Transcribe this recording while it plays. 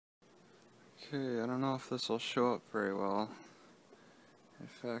Okay, I don't know if this will show up very well. In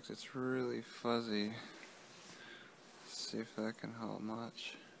fact, it's really fuzzy. Let's see if that can help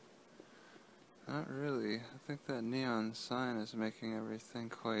much. Not really. I think that neon sign is making everything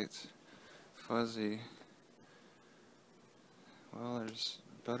quite fuzzy. Well, there's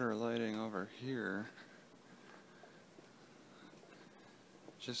better lighting over here.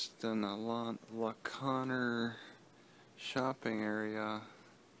 Just in the LaConner shopping area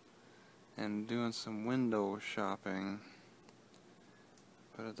and doing some window shopping.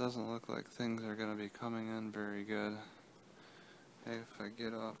 But it doesn't look like things are going to be coming in very good. Hey, if I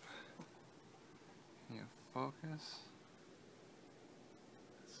get up, can you focus?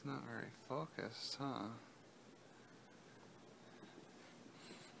 It's not very focused, huh?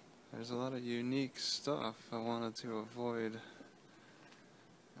 There's a lot of unique stuff. I wanted to avoid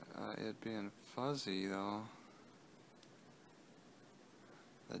it being fuzzy though.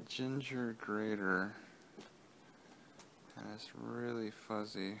 The ginger grater. And it's really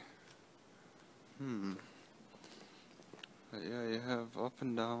fuzzy. But yeah, you have up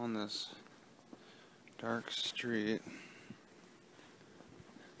and down this dark street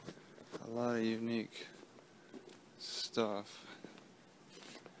a lot of unique stuff.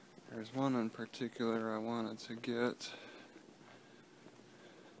 There's one in particular I wanted to get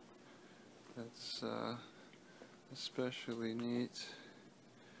that's especially neat.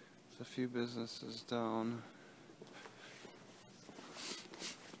 It's a few businesses down.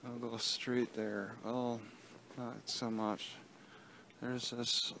 I'll go straight there. Well, not so much. There's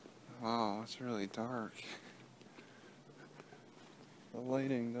this, wow, it's really dark. The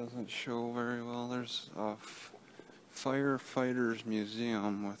lighting doesn't show very well. There's a firefighter's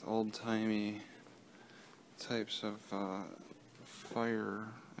museum with old-timey types of fire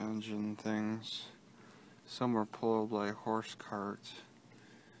engine things. Some were pulled by a horse cart.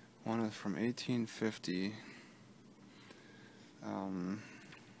 One is from 1850.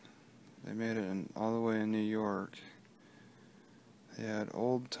 They made it all the way in New York. They had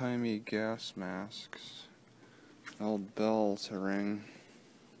old-timey gas masks, an old bell to ring.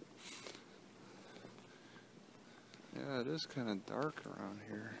 Yeah, it is kind of dark around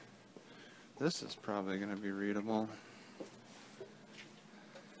here. This is probably going to be readable.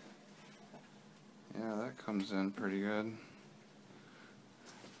 Yeah, that comes in pretty good.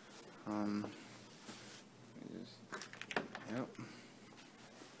 Yep.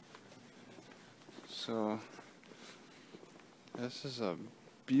 So, this is a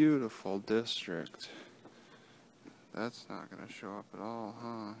beautiful district. That's not going to show up at all,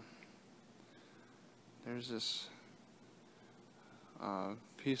 huh? There's this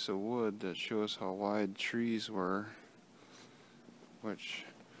piece of wood that shows how wide trees were, which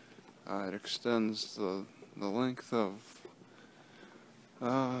it extends the length of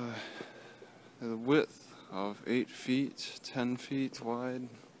the width of 8 feet, 10 feet wide.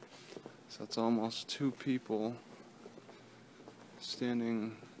 So it's almost 2 people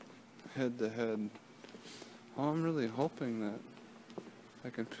standing head to head. Oh, I'm really hoping that I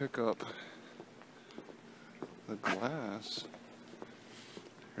can pick up the glass.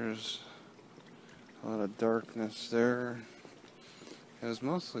 There's a lot of darkness there. It was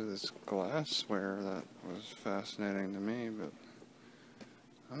mostly this glassware that was fascinating to me, but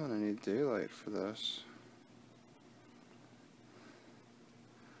I'm gonna need daylight for this.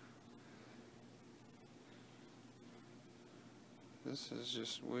 This is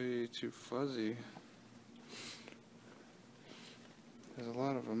just way too fuzzy. There's a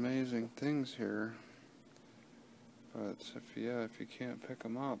lot of amazing things here, but if you can't pick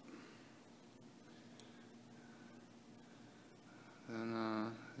them up,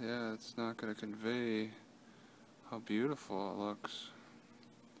 then yeah, it's not going to convey how beautiful it looks.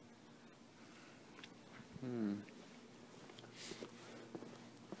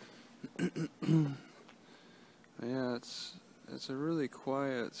 Yeah, it's a really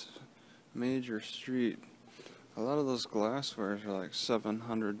quiet major street. A lot of those glasswares are like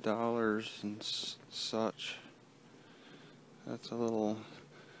 $700 and such. That's a little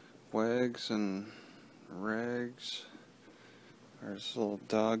wags and rags. There's little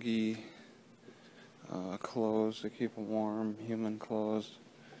doggy clothes to keep them warm, human clothes.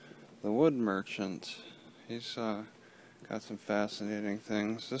 The wood merchant, he's got some fascinating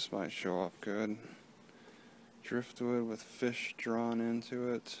things. This might show up good. Driftwood with fish drawn into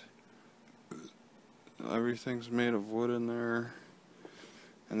it. Everything's made of wood in there.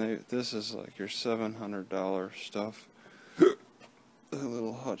 And this is like your $700 stuff. The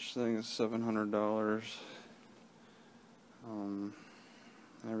little hutch thing is $700.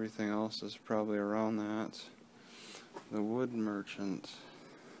 Everything else is probably around that. The wood merchant.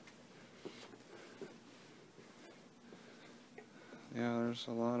 yeah, there's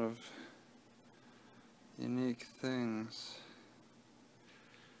a lot of unique things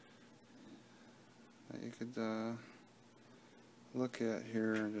that you could look at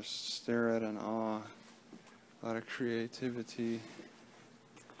here and just stare at in awe. A lot of creativity.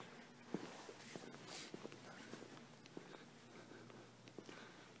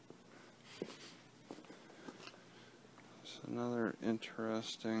 It's another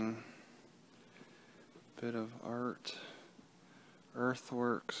interesting bit of art.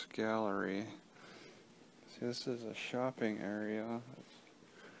 Earthworks Gallery. See, this is a shopping area.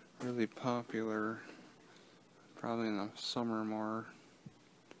 It's really popular, probably in the summer more.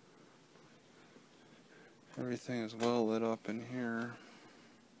 Everything is well lit up in here.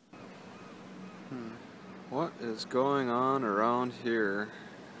 What is going on around here?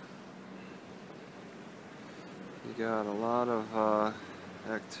 You got a lot of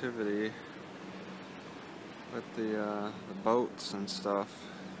activity with the boats and stuff.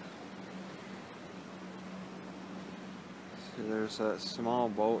 See, there's that small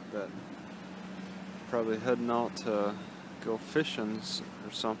boat that probably heading out to go fishing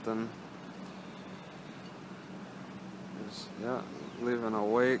or something. Yeah, leaving a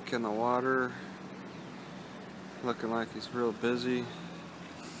wake in the water, looking like he's real busy.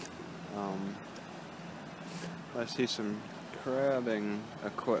 I see some crabbing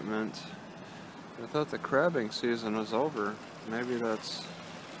equipment. I thought the crabbing season was over. Maybe it's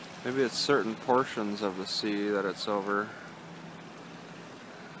certain portions of the sea that it's over.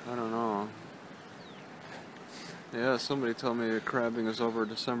 I don't know. Yeah, somebody told me crabbing is over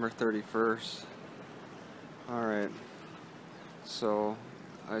December 31st. Alright. So,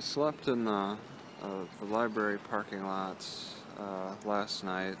 I slept in the library parking lots last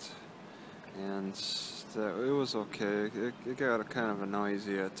night, and it was okay. It got kind of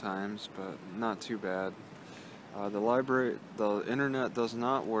noisy at times, but not too bad. The internet does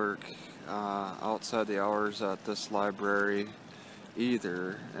not work outside the hours at this library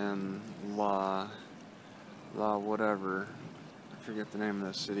either, and whatever. I forget the name of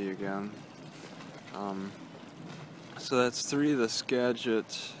the city again. So that's 3 of the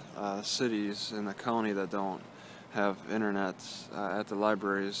Skagit cities in the county that don't have internet at the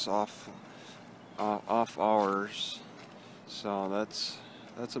libraries off hours. So that's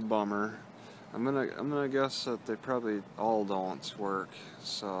a bummer. I'm gonna guess that they probably all don't work.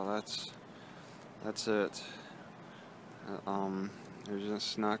 So that's it. There's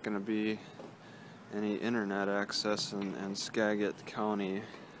just not gonna be any internet access in Skagit County.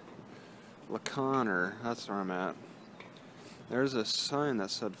 LaConner, that's where I'm at. There's a sign that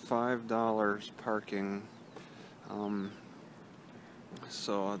said $5 parking.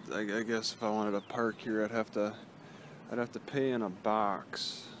 So I guess if I wanted to park here, I'd have to pay in a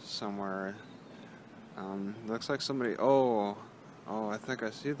box somewhere. Looks like somebody. Oh, I think I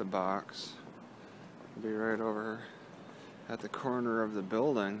see the box. It'll be right over at the corner of the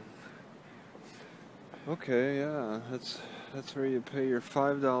building. Okay, yeah, that's where you pay your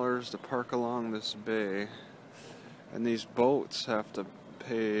 $5 to park along this bay. And these boats have to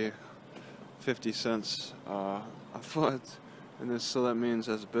pay 50 cents a foot, and so that means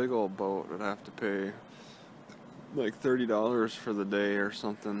this big old boat would have to pay like $30 for the day or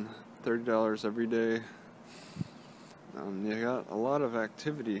something. $30 every day. You got a lot of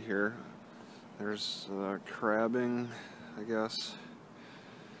activity here. There's crabbing, I guess.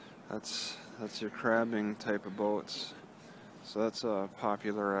 That's your crabbing type of boats. So that's a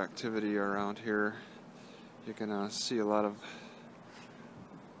popular activity around here. You can see a lot of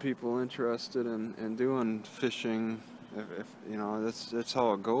people interested in doing fishing. If you know, that's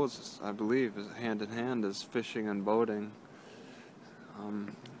how it goes. I believe is hand in hand is fishing and boating.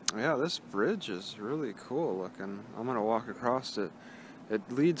 Yeah, this bridge is really cool looking. I'm gonna walk across it.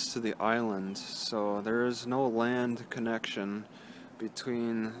 It leads to the island, so there is no land connection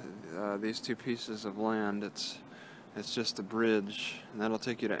between these 2 pieces of land. It's just a bridge, and that'll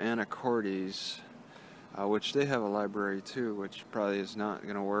take you to Anacortes. Which they have a library too, which probably is not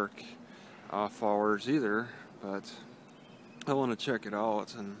going to work off hours either, but I want to check it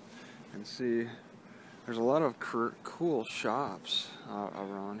out and see. There's a lot of cool shops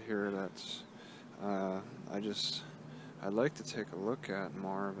around here that's I'd like to take a look at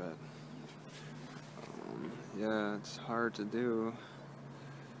more of it. Yeah, it's hard to do.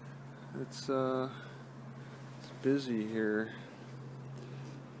 It's busy here.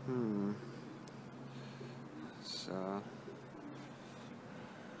 So,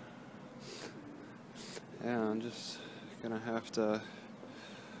 yeah, I'm just gonna have to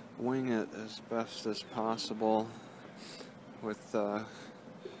wing it as best as possible with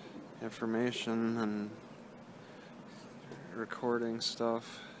information and recording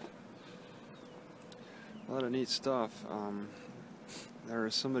stuff. A lot of neat stuff. There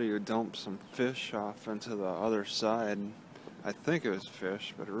was somebody who dumped some fish off into the other side. I think it was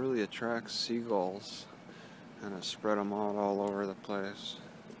fish, but it really attracts seagulls, and it spread them out all over the place.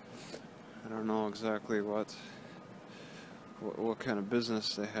 I don't know exactly what kind of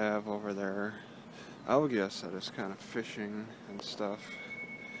business they have over there. I would guess that it's kind of fishing and stuff.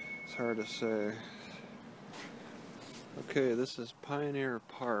 It's hard to say. Okay, this is Pioneer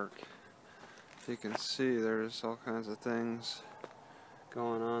Park. If you can see, there's all kinds of things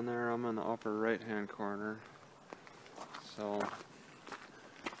going on there. I'm in the upper right hand corner. So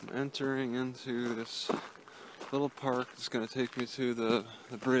I'm entering into this little park that's going to take me to the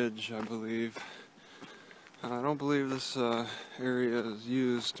bridge, I believe. I don't believe this area is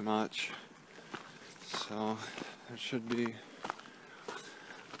used much, so it should be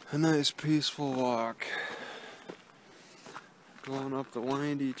a nice peaceful walk. Going up the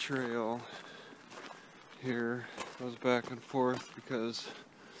windy trail here, goes back and forth because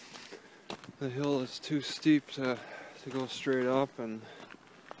the hill is too steep to go straight up, and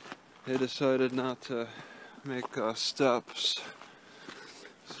they decided not to make steps.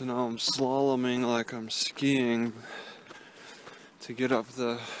 So now I'm slaloming like I'm skiing to get up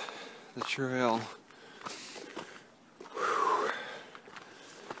the trail. Whew.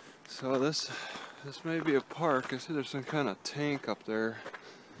 So this may be a park. I see there's some kind of tank up there.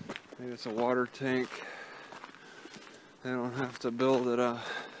 Maybe it's a water tank. They don't have to build a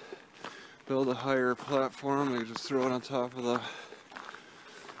higher platform. They just throw it on top of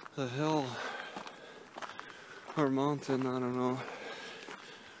the hill or mountain. I don't know.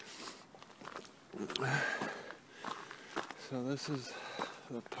 So this is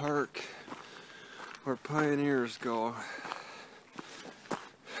the park where pioneers go.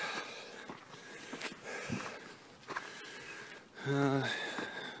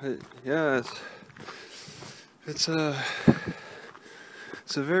 Yeah, it's a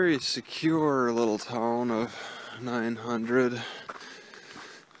very secure little town of 900.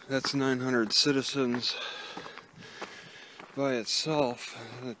 That's 900 citizens by itself.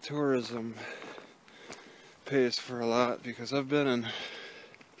 The tourism pays for a lot, because I've been in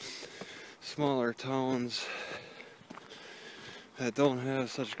smaller towns that don't have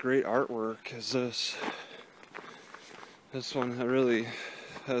such great artwork as this. This one really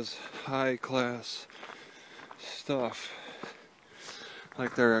has high class stuff.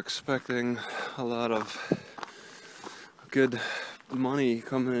 Like they're expecting a lot of good money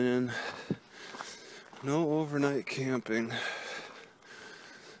coming in. No overnight camping.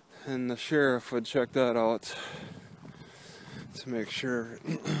 And the sheriff would check that out to make sure.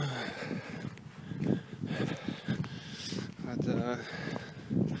 But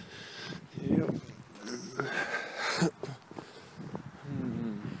yep.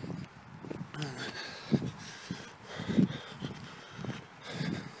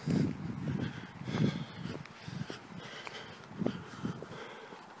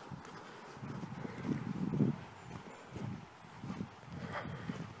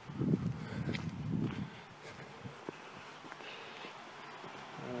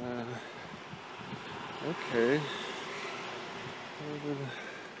 Okay.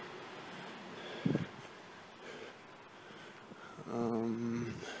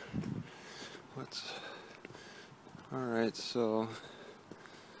 Alright, so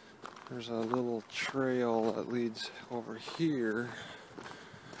there's a little trail that leads over here,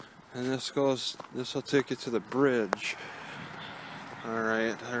 and this will take you to the bridge.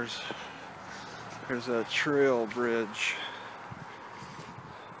 Alright, there's a trail bridge.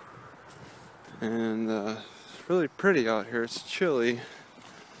 And it's really pretty out here. It's chilly.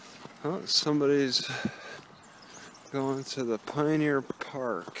 Oh, somebody's going to the Pioneer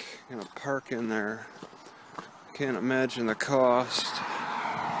Park. Gonna park in there. Can't imagine the cost.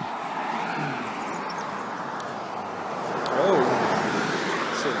 Oh,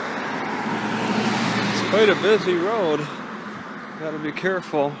 it's quite a busy road. Gotta be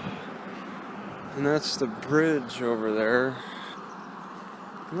careful. And that's the bridge over there.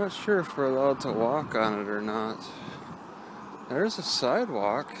 I'm not sure if we're allowed to walk on it or not. There's a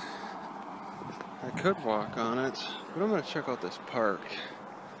sidewalk. I could walk on it, but I'm going to check out this park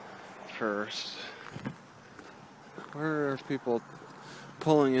first. Where are people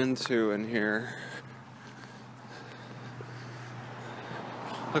pulling into in here?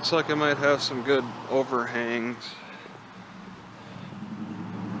 Looks like it might have some good overhangs.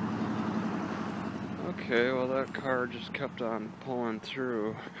 Okay, well that car just kept on pulling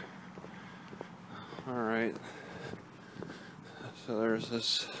through. Alright. So there's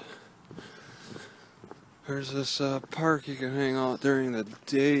this There's this park you can hang out during the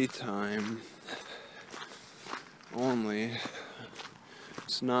daytime only.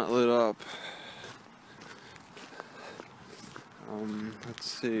 It's not lit up. Let's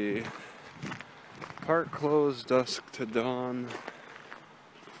see. Park closed dusk to dawn.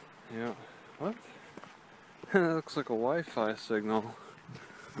 Yeah. What? That looks like a Wi-Fi signal.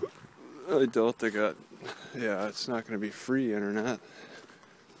 I doubt they got... Yeah, it's not going to be free internet.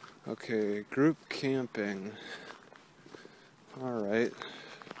 Okay, group camping. Alright.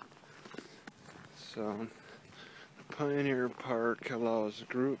 So, Pioneer Park allows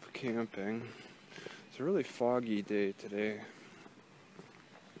group camping. It's a really foggy day today.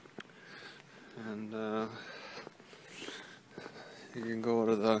 And you can go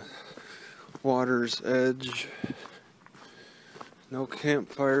to the water's edge. No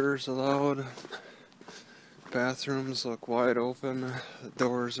campfires allowed. Bathrooms look wide open. The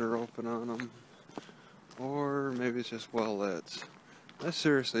doors are open on them. Or maybe it's just well lit. I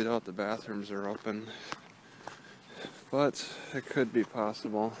seriously doubt the bathrooms are open. But it could be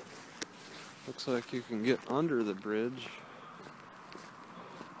possible. Looks like you can get under the bridge.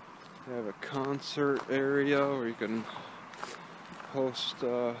 They have a concert area where you can host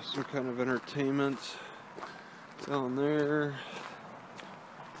some kind of entertainment down there.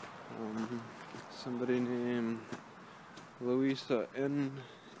 Somebody named Louisa N.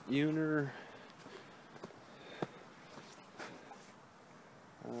 Uner.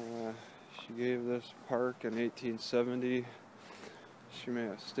 She gave this park in 1870. She may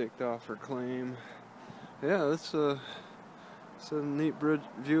have staked off her claim. Yeah, it's a neat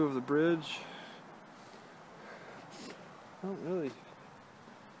view of the bridge. I don't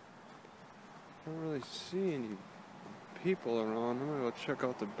really see any people around. I'm gonna go check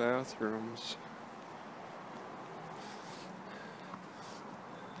out the bathrooms.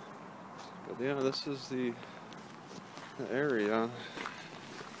 But yeah, this is the area.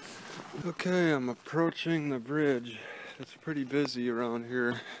 Okay, I'm approaching the bridge. It's pretty busy around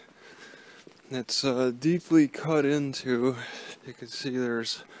here. It's deeply cut into. You can see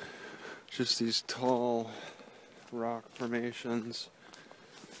there's just these tall rock formations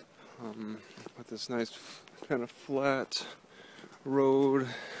with this nice kind of flat road.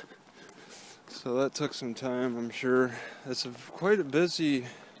 So that took some time, I'm sure. It's quite a busy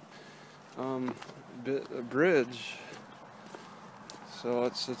bridge. So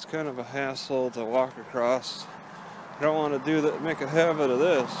it's kind of a hassle to walk across. I don't want to do that, make a habit of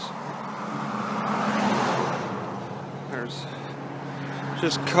this. There's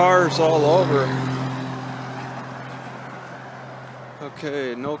just cars all over.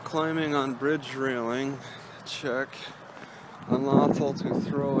 Okay, no climbing on bridge railing. Check. Unlawful to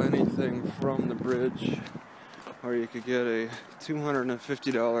throw anything from the bridge, or you could get a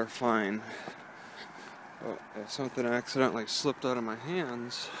 $250 fine. Oh, if something accidentally slipped out of my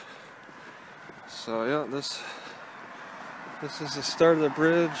hands. So yeah, this is the start of the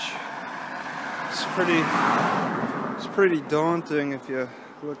bridge. It's pretty daunting if you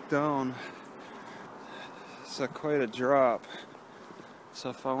look down. It's quite a drop. So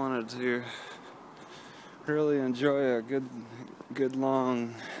if I wanted to really enjoy a good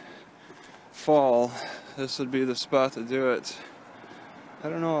long fall, this would be the spot to do it. I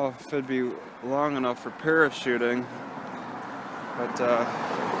don't know if it'd be long enough for parachuting, but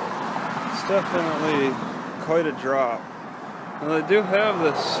it's definitely quite a drop. And they do have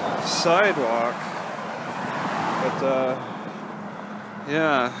this sidewalk, but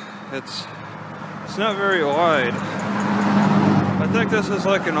yeah, it's not very wide. I think this is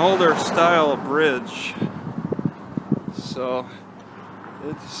like an older style bridge, so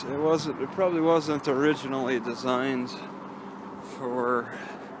it probably wasn't originally designed for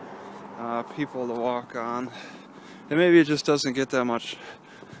people to walk on, and maybe it just doesn't get that much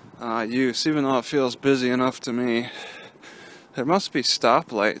use, even though it feels busy enough to me. There must be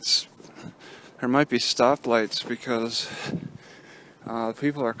stoplights. There might be stoplights because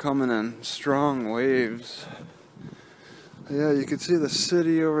people are coming in strong waves. Yeah, you can see the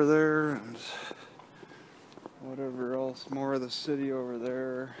city over there and whatever else, more of the city over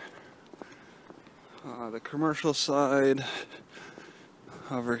there. The commercial side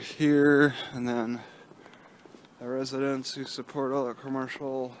over here, and then the residents who support all the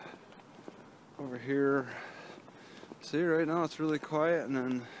commercial over here. See, right now it's really quiet,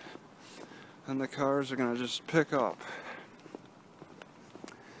 and then the cars are gonna just pick up.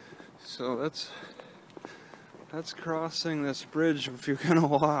 So that's crossing this bridge if you're gonna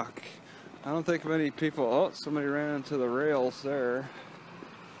walk. I don't think many people. Oh, somebody ran into the rails there.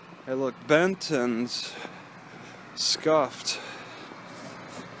 They look bent and scuffed.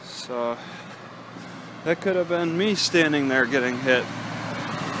 So That could have been me standing there getting hit.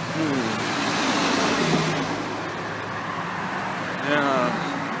 Yeah.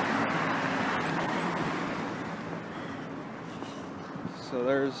 So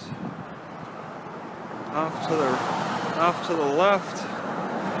there's off to the left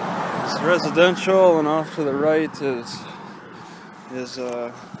is residential, and off to the right is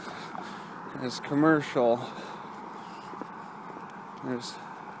commercial. There's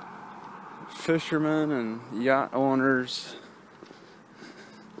fishermen and yacht owners.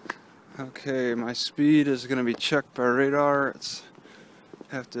 Okay, my speed is going to be checked by radar.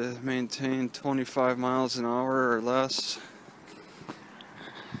 Have to maintain 25 miles an hour or less.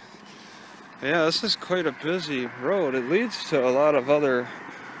 Yeah, this is quite a busy road. It leads to a lot of other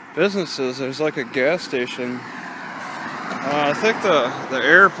businesses. There's like a gas station. I think the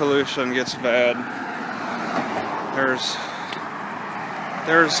air pollution gets bad. There's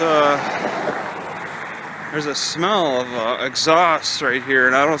a smell of exhaust right here,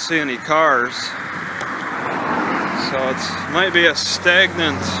 and I don't see any cars. So it might be a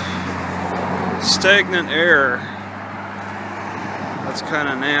stagnant air. That's kind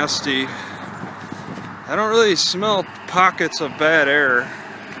of nasty. I don't really smell pockets of bad air,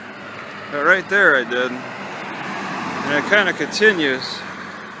 but right there I did. And it kind of continues.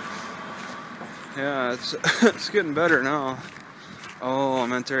 Yeah, it's getting better now. Oh,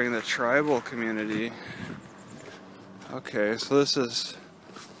 I'm entering the tribal community. Okay, so this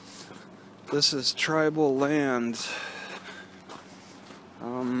is tribal land.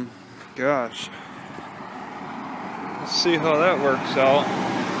 Gosh. Let's see how that works out.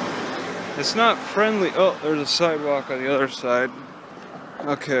 It's not friendly. Oh, there's a sidewalk on the other side.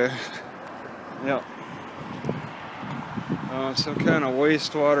 Okay. Yep. Some kind of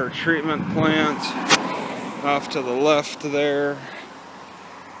wastewater treatment plant off to the left there.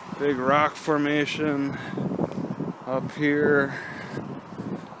 Big rock formation up here.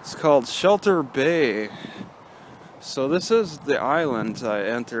 It's called Shelter Bay. So this is the island I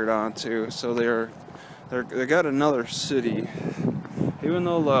entered onto. So they got another city. Even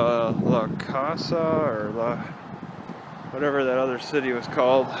though La Casa or whatever that other city was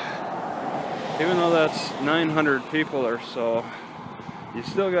called, even though that's 900 people or so, you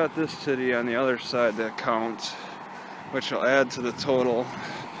still got this city on the other side that counts, which will add to the total.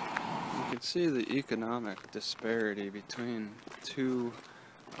 You can see the economic disparity between two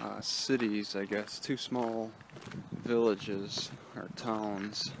cities, I guess, two small villages or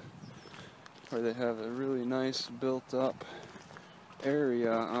towns, where they have a really nice built up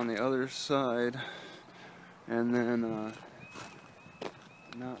area on the other side, and then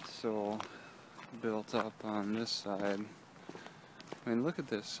not so built up on this side. I mean, look at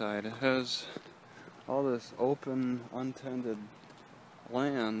this side. It has all this open, untended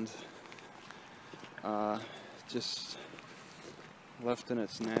land, just left in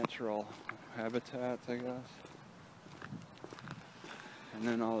its natural habitat, I guess. And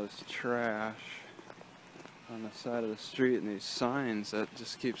then all this trash on the side of the street, and these signs that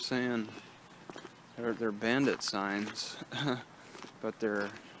just keep saying they're bandit signs, but they're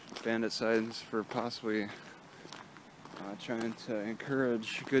bandit signs for possibly trying to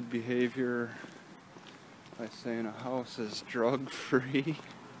encourage good behavior by saying a house is drug-free.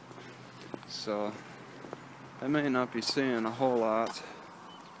 So I may not be saying a whole lot,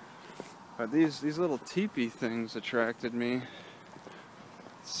 but these little teepee things attracted me.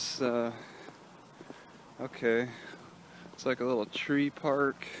 It's okay. It's like a little tree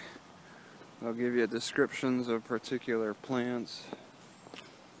park. They'll give you descriptions of particular plants.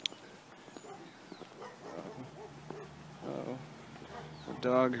 Oh, the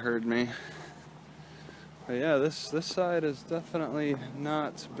dog heard me. But yeah, this side is definitely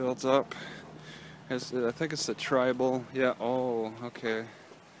not built up. I think it's the tribal. Yeah. Oh, okay.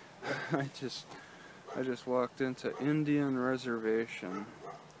 I just walked into Indian Reservation,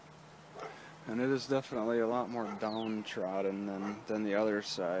 and it is definitely a lot more downtrodden than the other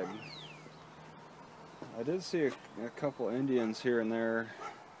side. I did see a couple Indians here and there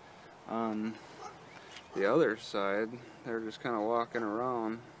on the other side. They're just kind of walking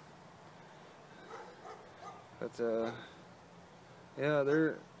around. But yeah,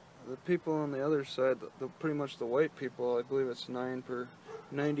 they're the people on the other side. Pretty much the white people. I believe it's 90%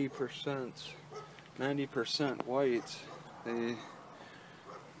 white.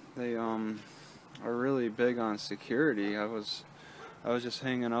 They are really big on security. I was just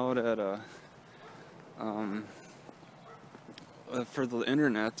hanging out at for the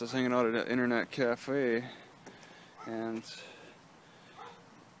internet. I was hanging out at an internet cafe, and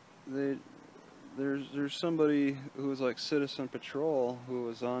they there's somebody who was like citizen patrol who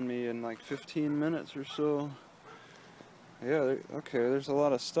was on me in like 15 minutes or so. Yeah, okay, there's a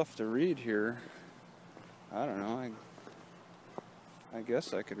lot of stuff to read here. I don't know, I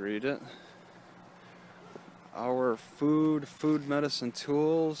guess I could read it. Our food medicine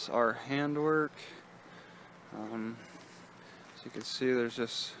tools, our handwork. As you can see, there's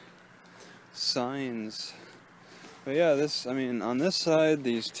just signs. But yeah, I mean, on this side,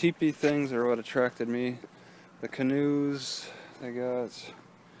 these teepee things are what attracted me. The canoes, they got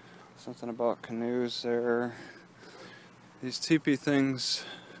something about canoes there. These teepee things,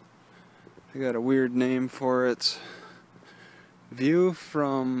 they got a weird name for it. View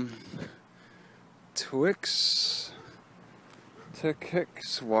from Tikixwak.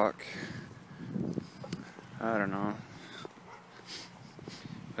 I don't know.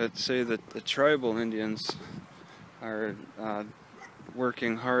 I'd say that the tribal Indians are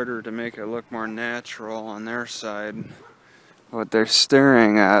working harder to make it look more natural on their side. What they're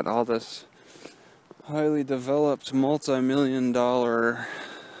staring at, all this highly developed multi-million-dollar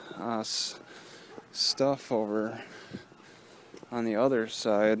stuff over on the other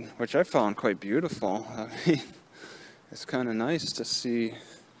side, which I found quite beautiful. I mean, it's kind of nice to see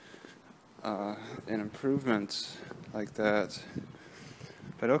an improvement like that.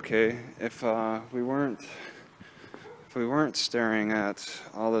 But okay, if we weren't staring at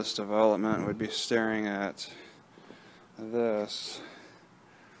all this development, we'd be staring at this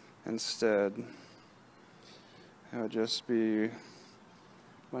instead. It would just be a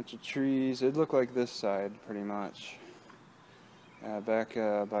bunch of trees. It'd look like this side pretty much. Back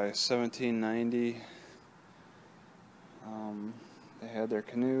by 1790, they had their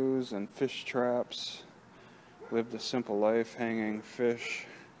canoes and fish traps, lived a simple life hanging fish,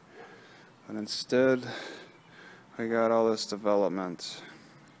 but instead we got all this development.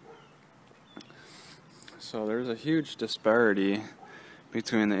 So there's a huge disparity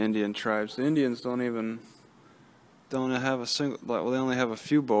between the Indian tribes. The Indians don't have a single, well, they only have a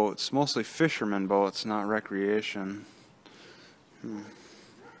few boats, mostly fishermen boats, not recreation.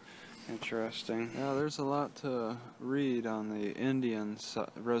 Interesting. Yeah, there's a lot to read on the Indian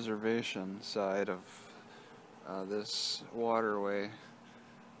reservation side of this waterway,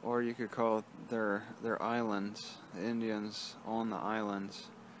 or you could call it their islands. The Indians own the islands.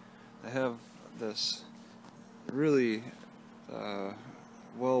 They have this really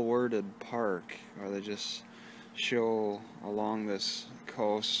well-worded park where they just show along this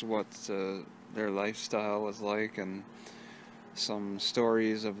coast what their lifestyle is like, and some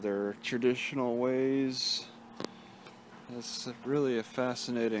stories of their traditional ways. It's really a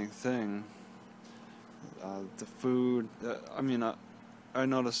fascinating thing. The food, I mean, I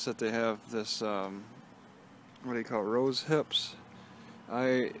noticed that they have this, what do you call it, rose hips.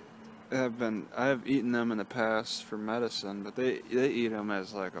 I have eaten them in the past for medicine, but they eat them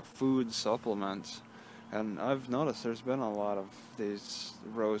as like a food supplement. And I've noticed there's been a lot of these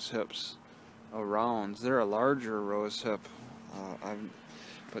rose hips around. They're a larger rose hip.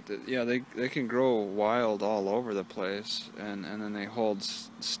 Yeah, they can grow wild all over the place, and then they hold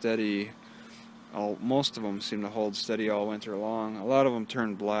steady. Most of them seem to hold steady all winter long. A lot of them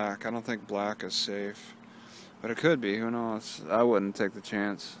turn black. I don't think black is safe, but it could be. Who knows? I wouldn't take the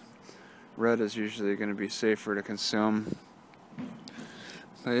chance. Red is usually going to be safer to consume.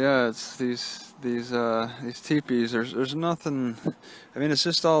 But yeah, it's these teepees. There's nothing. I mean, it's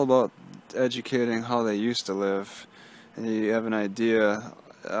just all about educating how they used to live. And you have an idea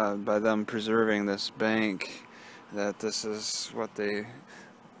by them preserving this bank that this is what they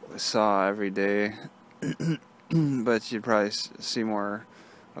saw every day. But you'd probably see more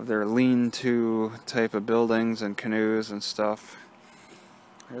of their lean-to type of buildings and canoes and stuff.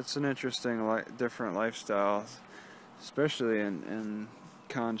 It's an interesting, different lifestyle, especially in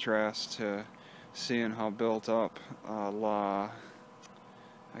contrast to seeing how built up I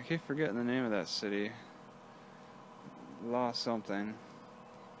keep forgetting the name of that city. Something.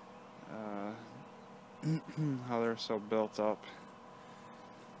 How they're so built up.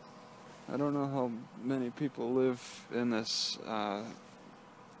 I don't know how many people live in this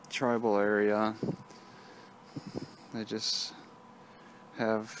tribal area. They just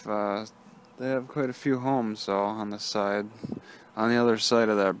have they have quite a few homes though on the side, on the other side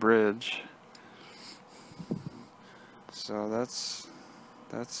of that bridge. So that's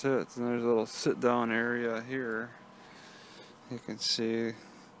it. And there's a little sit-down area here. You can see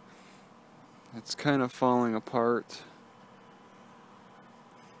it's kind of falling apart.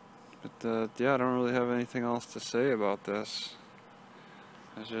 But yeah, I don't really have anything else to say about this.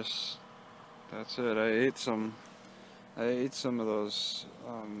 That's it. I ate some of those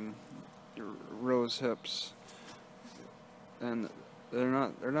rose hips, and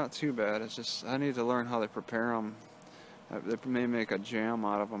they're not too bad. It's just I need to learn how they prepare them. They may make a jam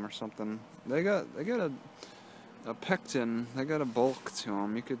out of them or something. They got a pectin. They got a bulk to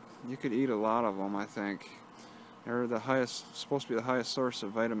them. You could eat a lot of them. I think they're supposed to be the highest source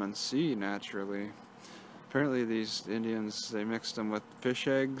of vitamin C naturally. Apparently these Indians, they mixed them with fish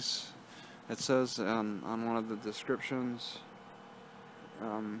eggs. It says on one of the descriptions. I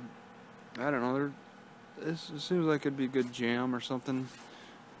don't know. It seems like it'd be good jam or something.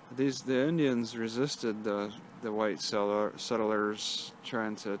 The Indians resisted the white settlers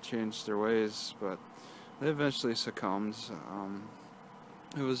trying to change their ways, but they eventually succumbed.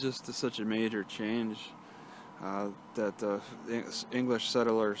 It was just such a major change that the English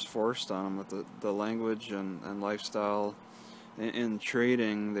settlers forced on them with the language and lifestyle. In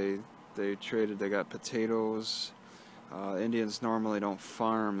trading, they traded. They got potatoes. Indians normally don't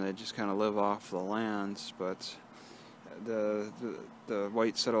farm; they just kind of live off the lands. But the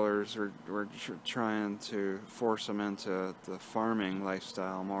white settlers were trying to force them into the farming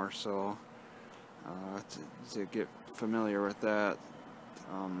lifestyle more so, to get familiar with that.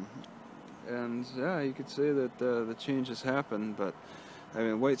 And yeah, you could say that the changes happened, but I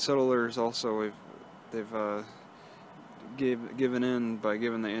mean, white settlers also they've given in by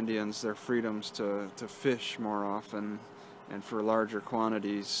giving the Indians their freedoms to fish more often and for larger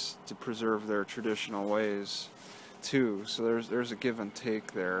quantities to preserve their traditional ways too. So there's a give and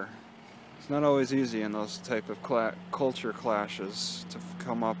take there. It's not always easy in those type of culture clashes to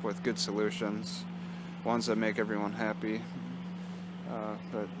come up with good solutions, ones that make everyone happy.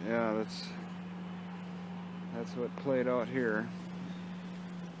 But yeah, that's what played out here.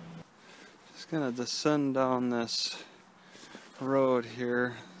 Just gonna descend down this road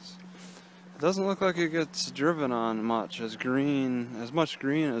here. It doesn't look like it gets driven on much, as much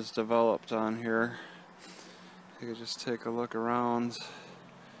green is developed on here. You could just take a look around.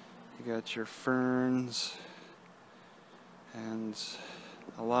 You got your ferns and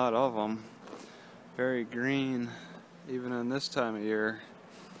a lot of them, very green even in this time of year.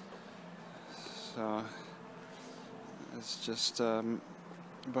 So it's just a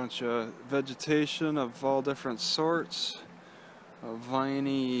bunch of vegetation of all different sorts, a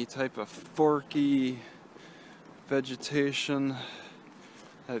viney type of forky vegetation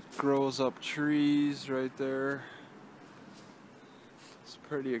that grows up trees right there. It's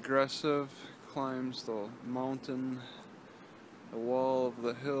pretty aggressive, climbs the mountain, the wall of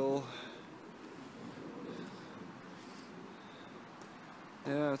the hill.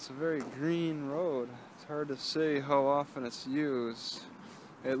 Yeah, it's a very green road. It's hard to say how often it's used.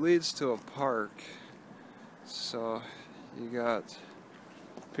 It leads to a park, so you got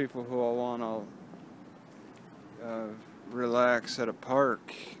people who all want to relax at a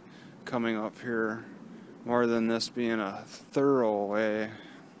park coming up here, more than this being a thoroughway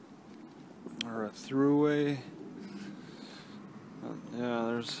or a throughway. Yeah,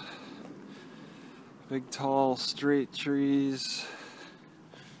 there's big tall straight trees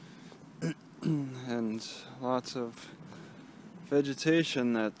and lots of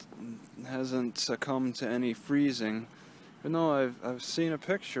vegetation that hasn't succumbed to any freezing. Even though I've seen a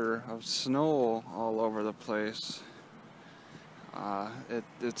picture of snow all over the place,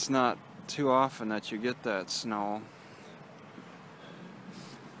 it's not too often that you get that snow.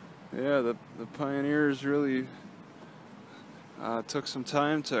 Yeah, the pioneers really took some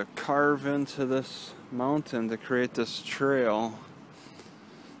time to carve into this mountain to create this trail.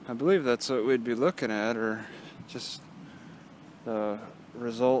 I believe that's what we'd be looking at, or just the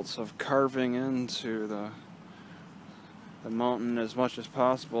results of carving into the mountain as much as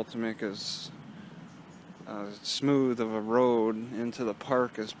possible to make as smooth of a road into the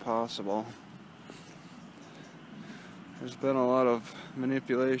park as possible. There's been a lot of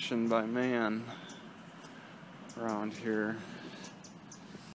manipulation by man around here.